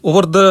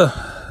Over the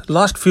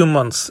last few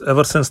months,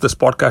 ever since this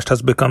podcast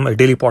has become a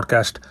daily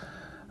podcast,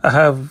 I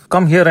have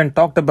come here and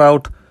talked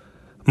about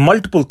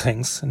multiple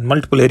things in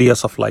multiple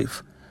areas of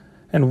life.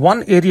 And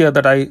one area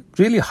that I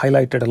really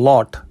highlighted a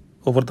lot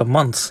over the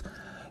months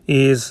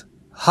is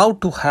how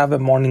to have a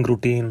morning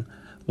routine,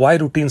 why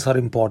routines are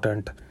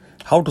important,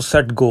 how to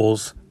set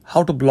goals,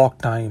 how to block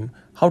time,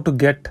 how to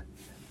get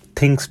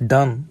things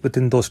done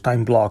within those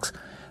time blocks,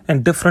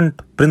 and different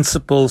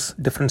principles,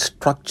 different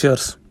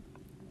structures.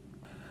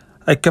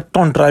 I kept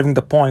on driving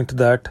the point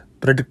that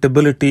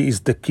predictability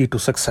is the key to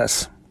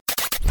success.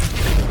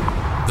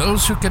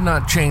 Those who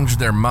cannot change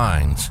their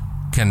minds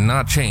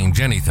cannot change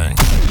anything.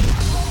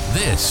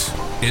 This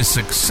is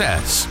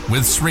Success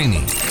with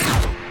Srini.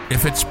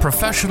 If it's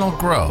professional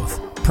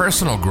growth,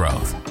 personal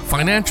growth,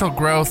 financial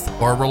growth,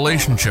 or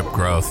relationship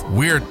growth,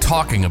 we're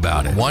talking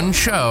about it. One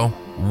show,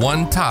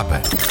 one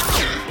topic.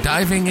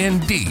 Diving in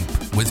deep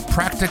with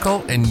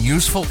practical and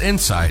useful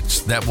insights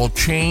that will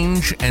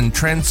change and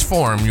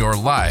transform your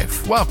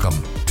life. Welcome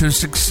to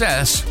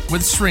Success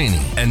with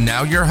Srini. And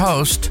now your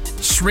host,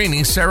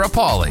 Srini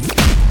Sarapalli.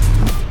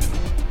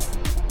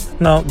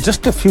 Now,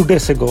 just a few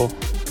days ago,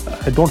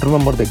 I don't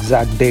remember the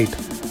exact date,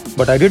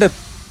 but I did a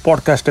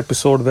podcast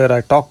episode where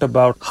I talked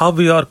about how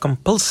we are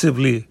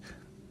compulsively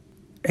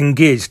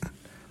engaged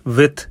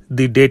with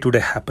the day-to-day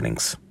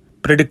happenings.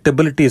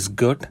 Predictability is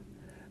good,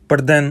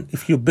 but then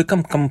if you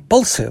become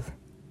compulsive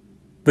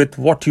with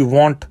what you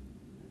want,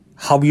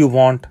 how you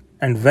want,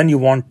 and when you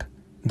want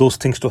those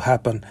things to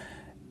happen,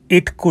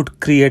 it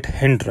could create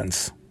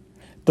hindrance.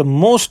 The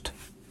most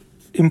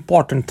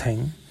important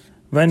thing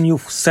when you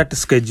set a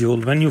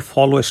schedule, when you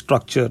follow a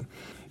structure,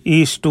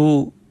 is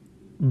to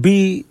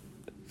be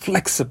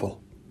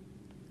flexible.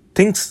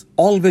 Things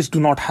always do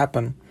not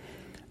happen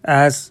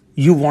as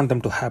you want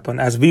them to happen,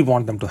 as we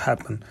want them to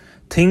happen.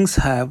 Things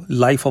have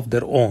life of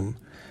their own,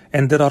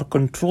 and there are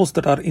controls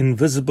that are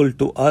invisible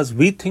to us.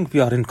 We think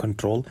we are in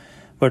control,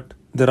 but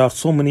there are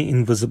so many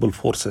invisible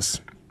forces.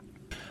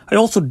 I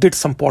also did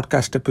some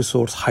podcast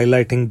episodes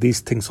highlighting these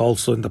things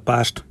also in the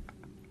past.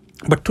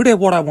 But today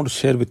what I want to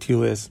share with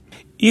you is,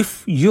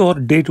 if your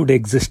day-to-day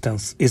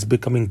existence is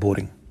becoming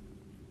boring,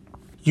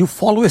 you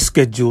follow a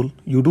schedule,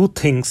 you do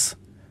things,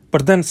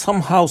 but then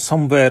somehow,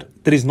 somewhere,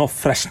 there is no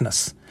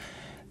freshness.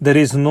 There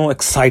is no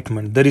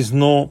excitement. There is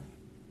no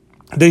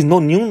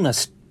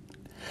newness.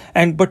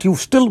 But you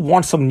still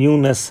want some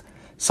newness,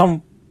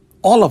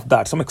 all of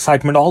that, some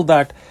excitement, all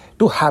that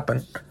to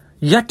happen.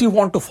 Yet you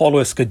want to follow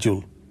a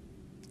schedule,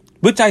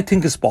 which I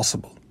think is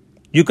possible.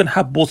 You can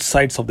have both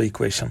sides of the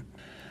equation.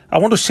 I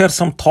want to share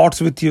some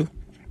thoughts with you.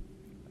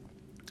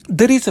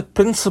 There is a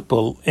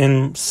principle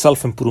in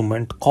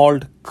self-improvement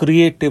called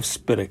creative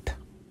spirit.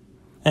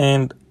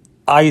 And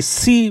I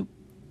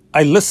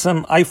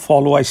listen, I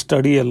follow, I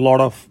study a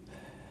lot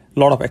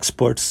of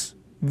experts.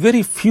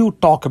 Very few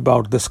talk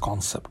about this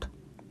concept.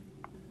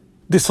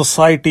 The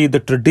society, the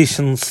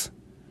traditions,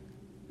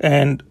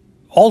 and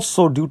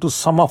also due to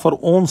some of our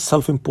own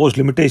self-imposed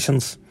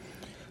limitations,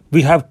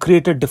 we have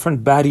created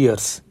different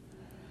barriers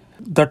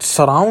that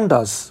surround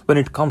us when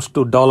it comes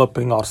to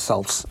developing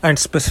ourselves and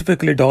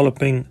specifically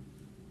developing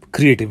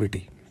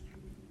creativity.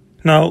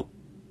 Now,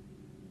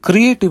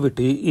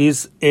 creativity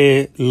is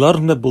a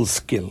learnable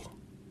skill.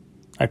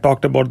 I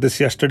talked about this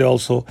yesterday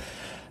also.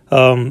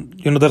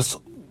 There's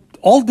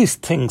all these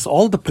things,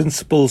 all the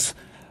principles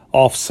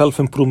of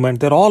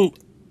self-improvement, they're all,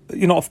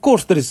 of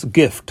course there is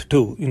gift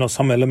too.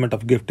 Some element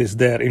of gift is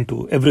there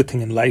into everything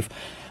in life.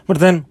 But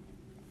then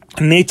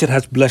nature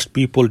has blessed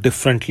people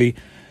differently.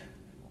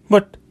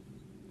 But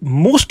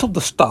most of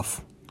the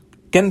stuff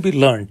can be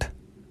learned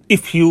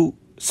if you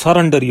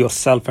surrender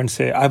yourself and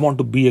say, I want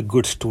to be a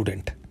good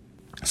student.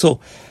 So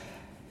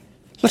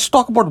let's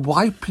talk about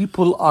why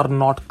people are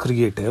not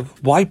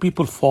creative, why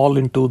people fall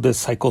into this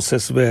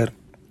psychosis where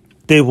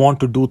they want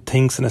to do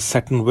things in a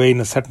certain way,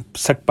 in a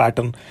set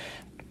pattern,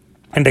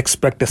 and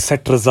expect a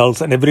set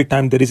results. And every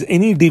time there is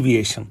any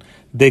deviation,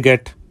 they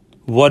get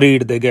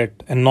worried, they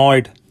get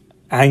annoyed,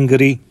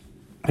 angry,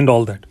 and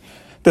all that.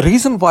 The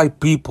reason why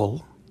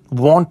people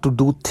want to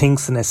do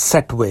things in a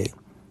set way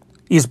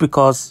is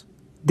because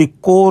the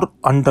core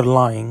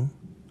underlying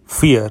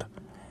fear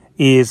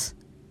is,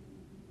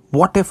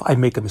 what if I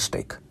make a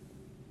mistake?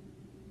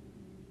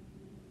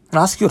 And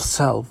ask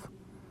yourself,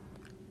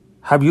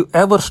 have you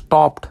ever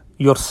stopped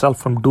yourself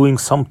from doing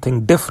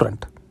something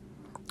different,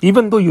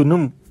 even though you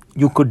knew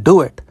you could do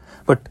it,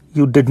 but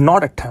you did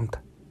not attempt?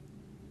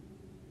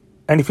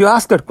 And if you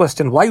ask that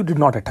question, why you did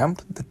not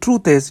attempt, the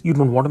truth is you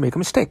don't want to make a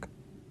mistake.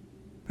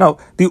 Now,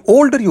 the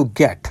older you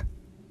get,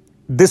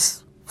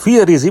 this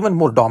fear is even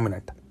more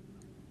dominant.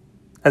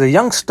 As a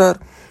youngster,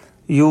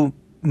 you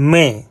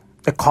may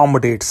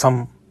accommodate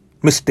some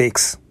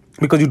mistakes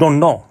because you don't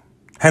know.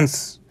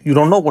 Hence, you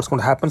don't know what's going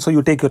to happen, so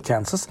you take your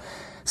chances.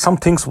 Some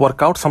things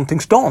work out, some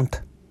things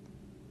don't.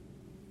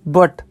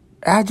 But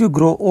as you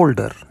grow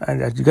older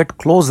and as you get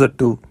closer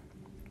to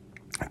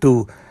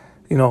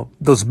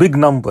those big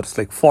numbers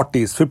like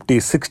 40s,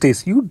 50s,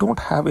 60s, you don't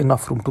have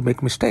enough room to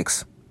make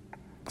mistakes.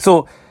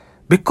 So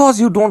Because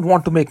you don't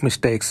want to make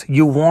mistakes,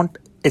 you want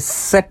a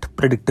set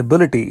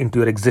predictability into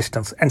your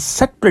existence. And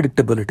set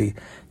predictability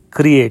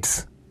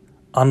creates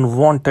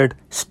unwanted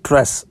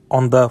stress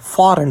on the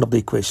far end of the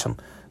equation,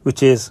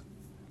 which is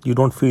you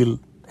don't feel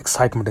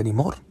excitement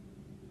anymore.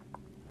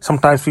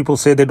 Sometimes people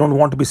say they don't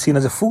want to be seen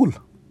as a fool.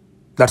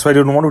 That's why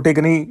they don't want to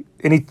take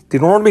they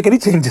don't want to make any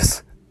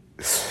changes.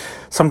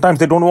 Sometimes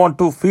they don't want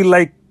to feel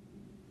like,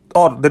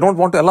 or they don't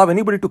want to allow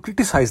anybody to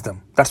criticize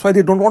them. That's why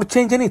they don't want to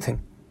change anything.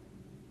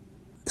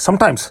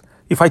 Sometimes,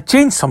 if I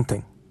change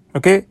something,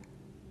 okay,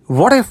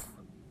 what if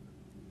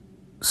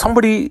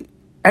somebody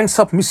ends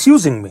up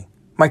misusing me,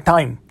 my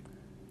time,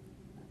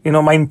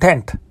 my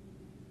intent?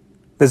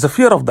 There's a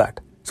fear of that.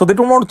 So they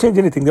don't want to change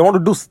anything. They want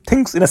to do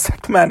things in a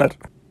set manner.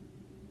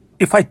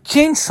 If I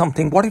change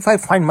something, what if I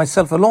find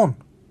myself alone?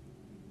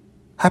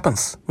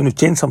 Happens. When you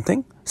change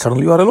something,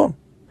 suddenly you are alone.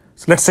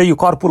 So let's say you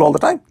carpool all the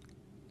time.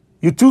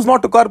 You choose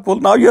not to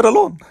carpool, now you're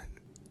alone.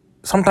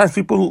 Sometimes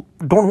people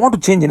don't want to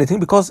change anything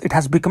because it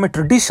has become a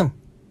tradition.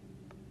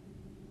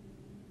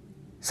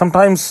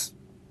 Sometimes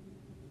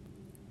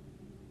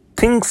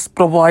things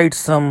provide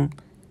some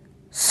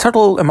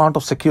subtle amount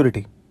of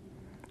security.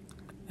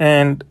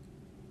 And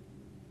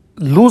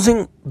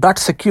losing that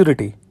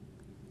security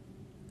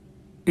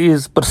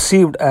is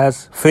perceived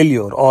as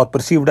failure or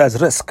perceived as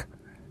risk.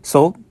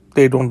 So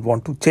they don't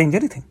want to change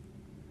anything.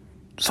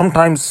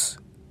 Sometimes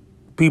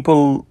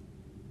people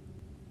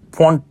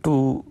want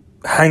to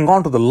hang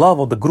on to the love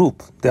of the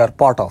group they are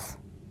part of.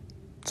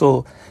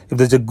 So if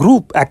there's a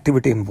group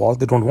activity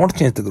involved, they don't want to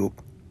change the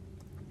group.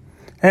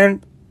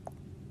 And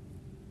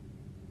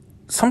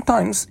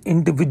sometimes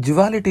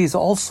individuality is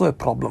also a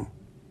problem.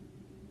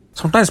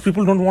 Sometimes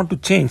people don't want to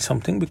change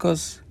something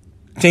because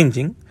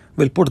changing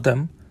will put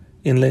them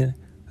in a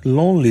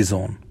lonely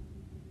zone.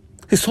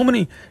 There's so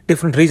many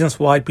different reasons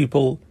why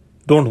people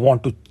don't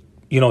want to,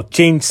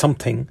 change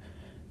something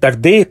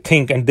that they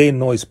think and they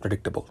know is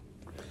predictable.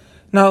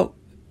 Now,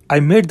 I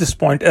made this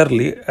point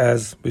early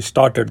as we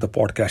started the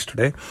podcast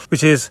today,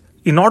 which is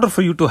in order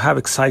for you to have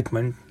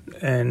excitement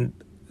and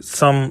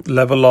some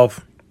level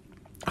of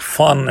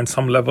fun and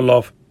some level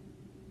of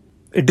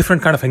a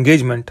different kind of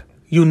engagement,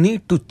 you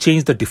need to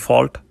change the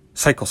default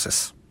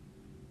psychosis.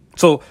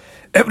 So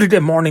every day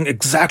morning,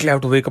 exactly I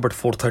have to wake up at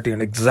 4:30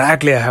 and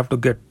exactly I have to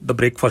get the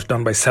breakfast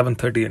done by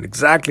 7:30 and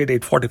exactly at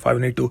 8:45 I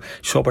need to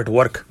show up at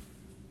work.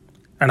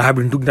 And I have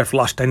been doing that for the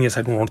last 10 years.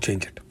 I don't want to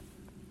change it.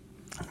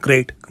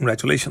 Great,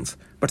 congratulations,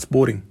 but it's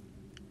boring.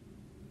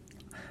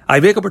 I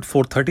wake up at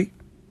 4:30,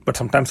 but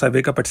sometimes I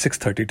wake up at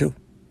 6:30 too.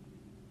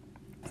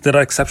 There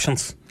are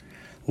exceptions.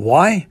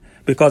 Why?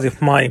 Because if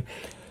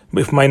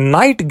my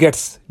night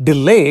gets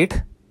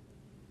delayed,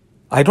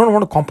 I don't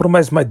want to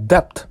compromise my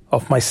depth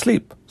of my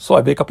sleep, so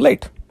I wake up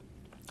late.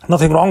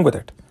 Nothing wrong with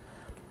it.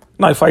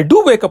 Now, if I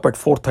do wake up at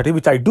 4:30,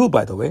 which I do,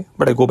 by the way,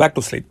 but I go back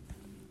to sleep.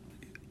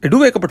 I do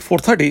wake up at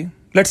 4:30,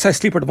 let's say I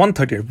sleep at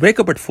 1:30, I wake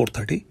up at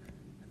 4:30,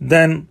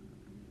 then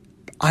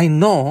I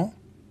know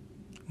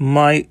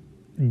my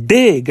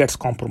day gets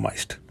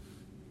compromised.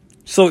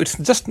 So it's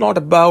just not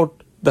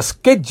about the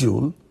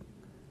schedule,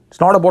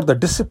 it's not about the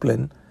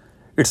discipline,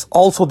 it's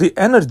also the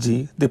energy,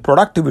 the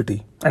productivity,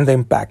 and the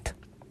impact.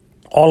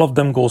 All of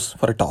them goes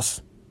for a toss.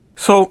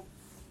 So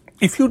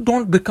if you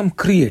don't become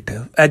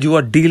creative as you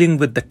are dealing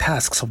with the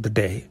tasks of the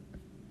day,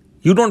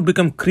 you don't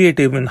become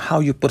creative in how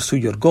you pursue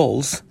your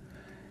goals,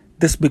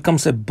 this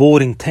becomes a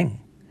boring thing.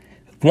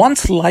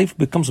 Once life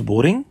becomes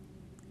boring,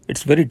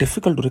 it's very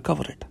difficult to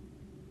recover it.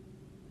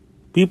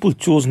 People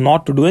choose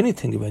not to do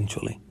anything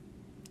eventually.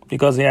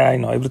 Because, I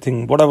know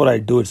everything, whatever I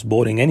do, it's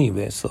boring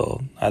anyway,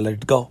 so I let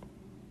it go.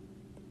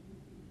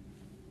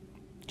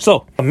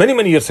 So, many,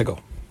 many years ago,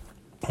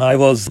 I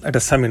was at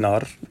a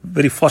seminar,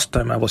 very first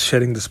time I was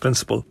sharing this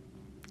principle.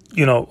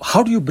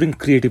 How do you bring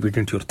creativity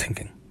into your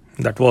thinking?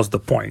 That was the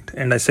point.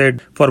 And I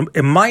said, for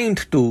a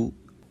mind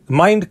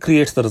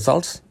creates the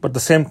results, but at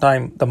the same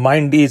time, the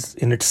mind is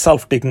in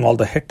itself taking all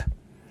the hit.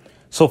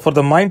 So for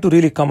the mind to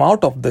really come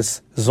out of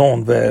this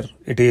zone where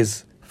it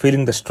is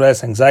feeling the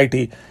stress,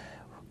 anxiety,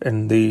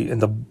 and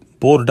the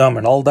boredom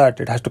and all that,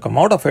 it has to come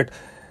out of it.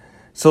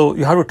 So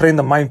you have to train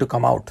the mind to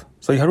come out.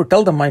 So you have to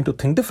tell the mind to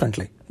think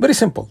differently. Very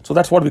simple. So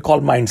that's what we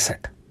call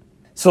mindset.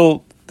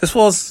 So this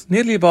was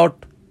nearly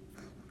about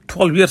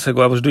 12 years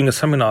ago. I was doing a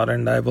seminar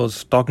and I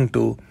was talking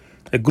to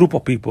a group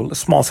of people, a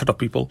small set of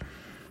people.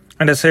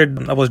 And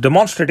I was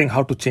demonstrating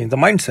how to change the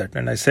mindset.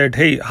 And I said,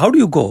 hey, how do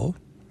you go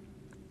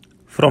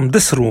from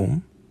this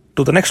room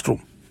to the next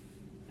room?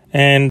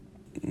 And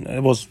I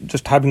was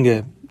just having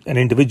an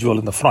individual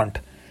in the front.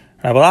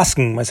 And I was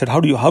asking him, I said, how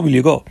will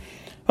you go?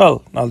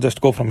 Well, I'll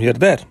just go from here to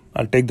there.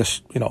 I'll take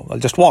I'll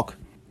just walk.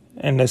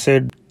 And I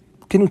said,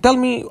 can you tell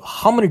me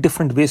how many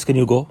different ways can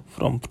you go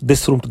from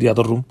this room to the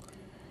other room?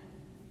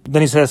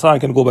 Then he says, I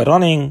can go by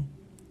running,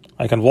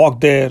 I can walk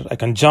there, I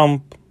can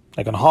jump,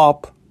 I can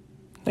hop.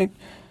 And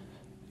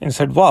I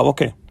said, wow,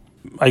 okay.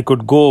 I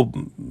could go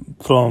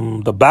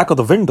from the back of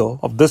the window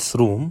of this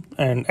room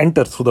and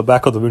enter through the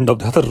back of the window of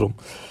the other room.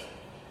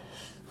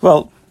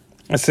 Well,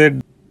 I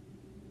said,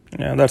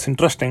 yeah, that's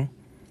interesting.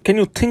 can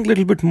you think a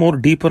little bit more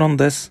deeper on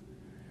this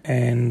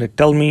and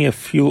tell me a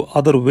few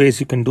other ways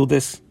you can do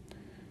this?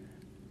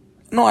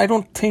 No, I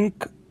don't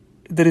think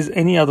there is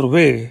any other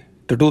way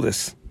to do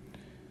this.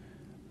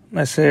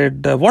 I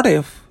said, what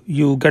if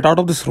you get out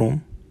of this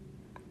room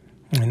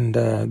and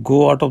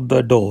go out of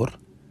the door,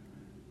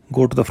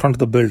 go to the front of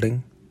the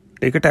building,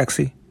 take a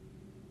taxi,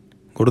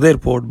 go to the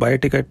airport, buy a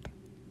ticket,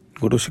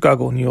 go to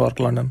Chicago, New York,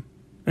 London,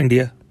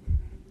 India,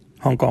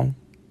 Hong Kong,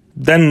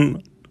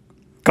 then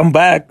come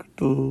back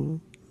to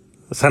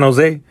San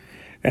Jose,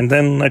 and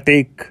then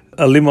take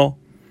a limo,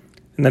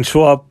 and then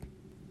show up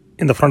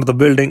in the front of the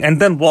building, and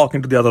then walk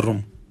into the other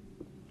room.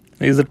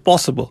 Is it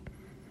possible?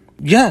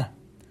 Yeah,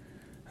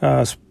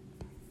 it's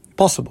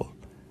possible.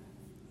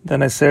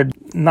 Then I said,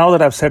 now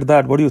that I've said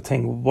that, what do you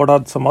think? What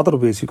are some other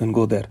ways you can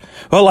go there?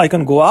 Well, I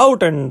can go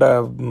out and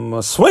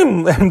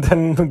swim and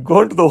then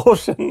go into the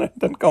ocean and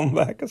then come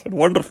back. I said,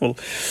 wonderful.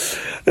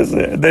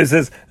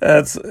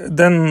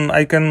 Then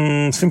I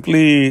can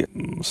simply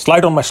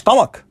slide on my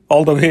stomach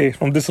all the way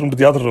from this room to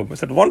the other room. I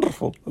said,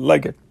 wonderful. I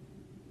like it.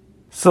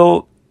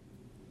 So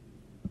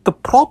the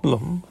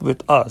problem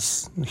with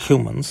us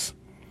humans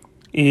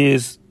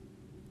is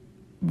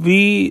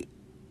we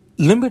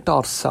limit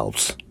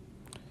ourselves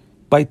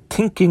by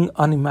thinking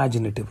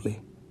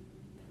unimaginatively.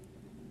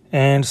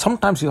 And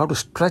sometimes you have to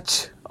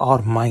stretch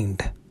our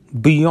mind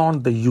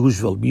beyond the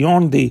usual,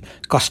 beyond the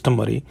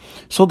customary,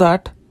 so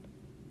that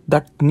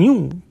that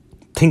new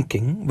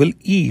thinking will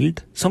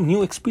yield some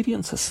new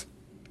experiences,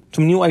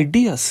 some new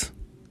ideas.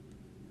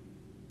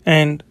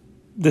 And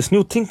this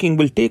new thinking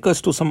will take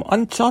us to some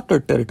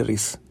uncharted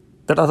territories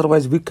that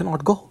otherwise we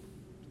cannot go.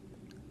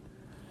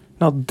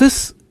 Now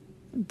this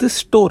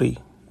story,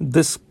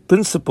 this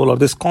principle or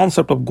this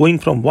concept of going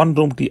from one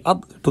room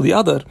to the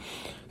other,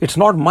 it's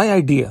not my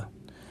idea.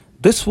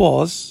 This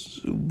was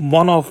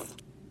one of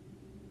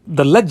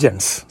the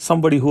legends,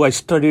 somebody who I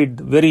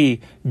studied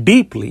very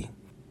deeply,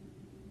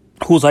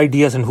 whose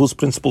ideas and whose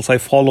principles I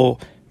follow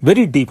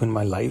very deep in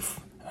my life.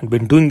 I've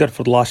been doing that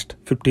for the last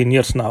 15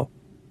 years now.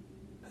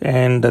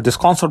 And this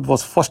concept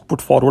was first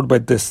put forward by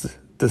this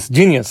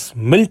genius,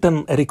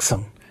 Milton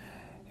Erickson.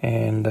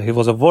 And he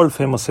was a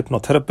world-famous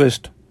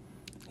hypnotherapist.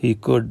 He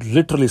could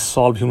literally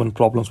solve human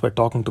problems by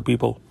talking to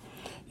people,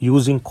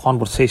 using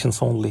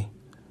conversations only.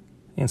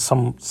 And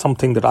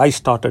something that I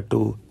started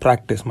to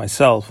practice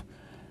myself.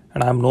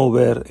 And I'm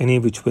nowhere any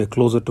which way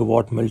closer to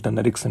what Milton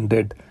Erickson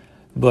did.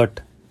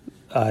 But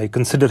I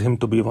consider him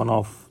to be one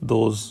of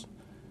those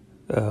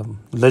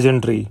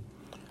legendary,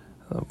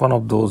 one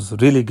of those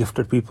really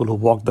gifted people who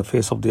walked the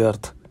face of the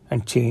earth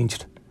and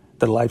changed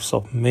the lives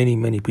of many,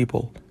 many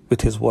people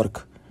with his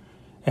work.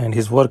 And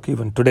his work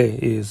even today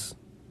is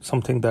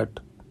something that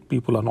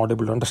people are not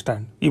able to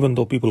understand, even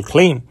though people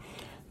claim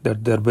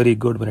that they're very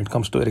good when it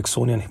comes to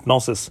Ericksonian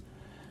hypnosis.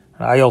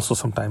 I also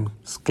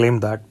sometimes claim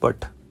that,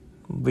 but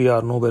we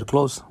are nowhere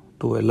close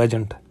to a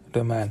legend,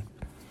 to a man.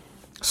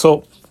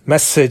 So,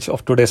 message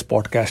of today's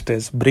podcast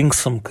is bring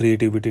some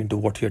creativity into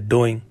what you're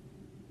doing.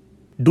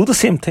 Do the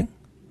same thing,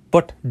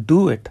 but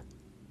do it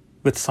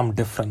with some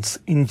difference.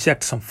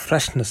 Inject some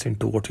freshness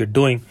into what you're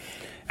doing.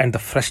 And the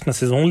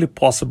freshness is only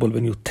possible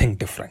when you think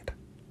different.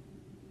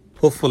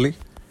 Hopefully,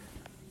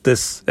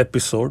 this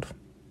episode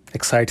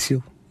excites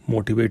you,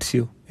 motivates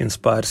you,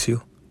 inspires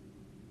you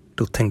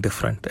to think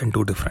different and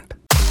do different.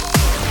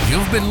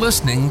 You've been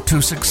listening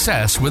to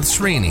Success with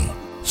Srini.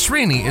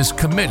 Srini is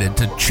committed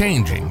to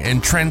changing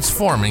and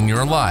transforming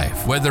your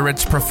life, whether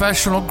it's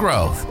professional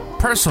growth,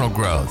 personal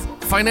growth,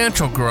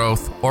 financial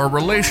growth, or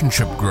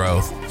relationship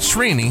growth.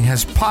 Srini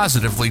has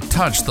positively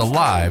touched the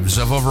lives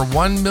of over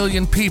 1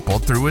 million people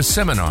through his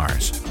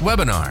seminars,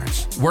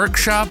 webinars,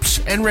 workshops,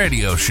 and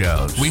radio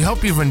shows. We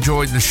hope you've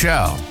enjoyed the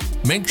show.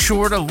 Make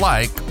sure to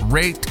like,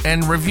 rate,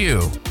 and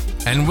review.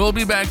 And we'll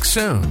be back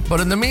soon.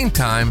 But in the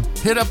meantime,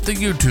 hit up the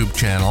YouTube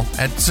channel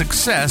at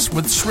Success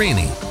with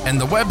Srini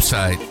and the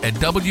website at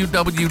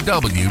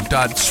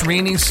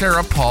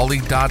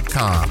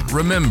www.srinisarapalli.com.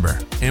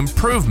 Remember,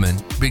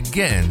 improvement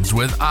begins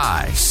with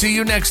I. See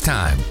you next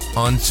time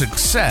on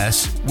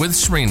Success with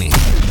Srini.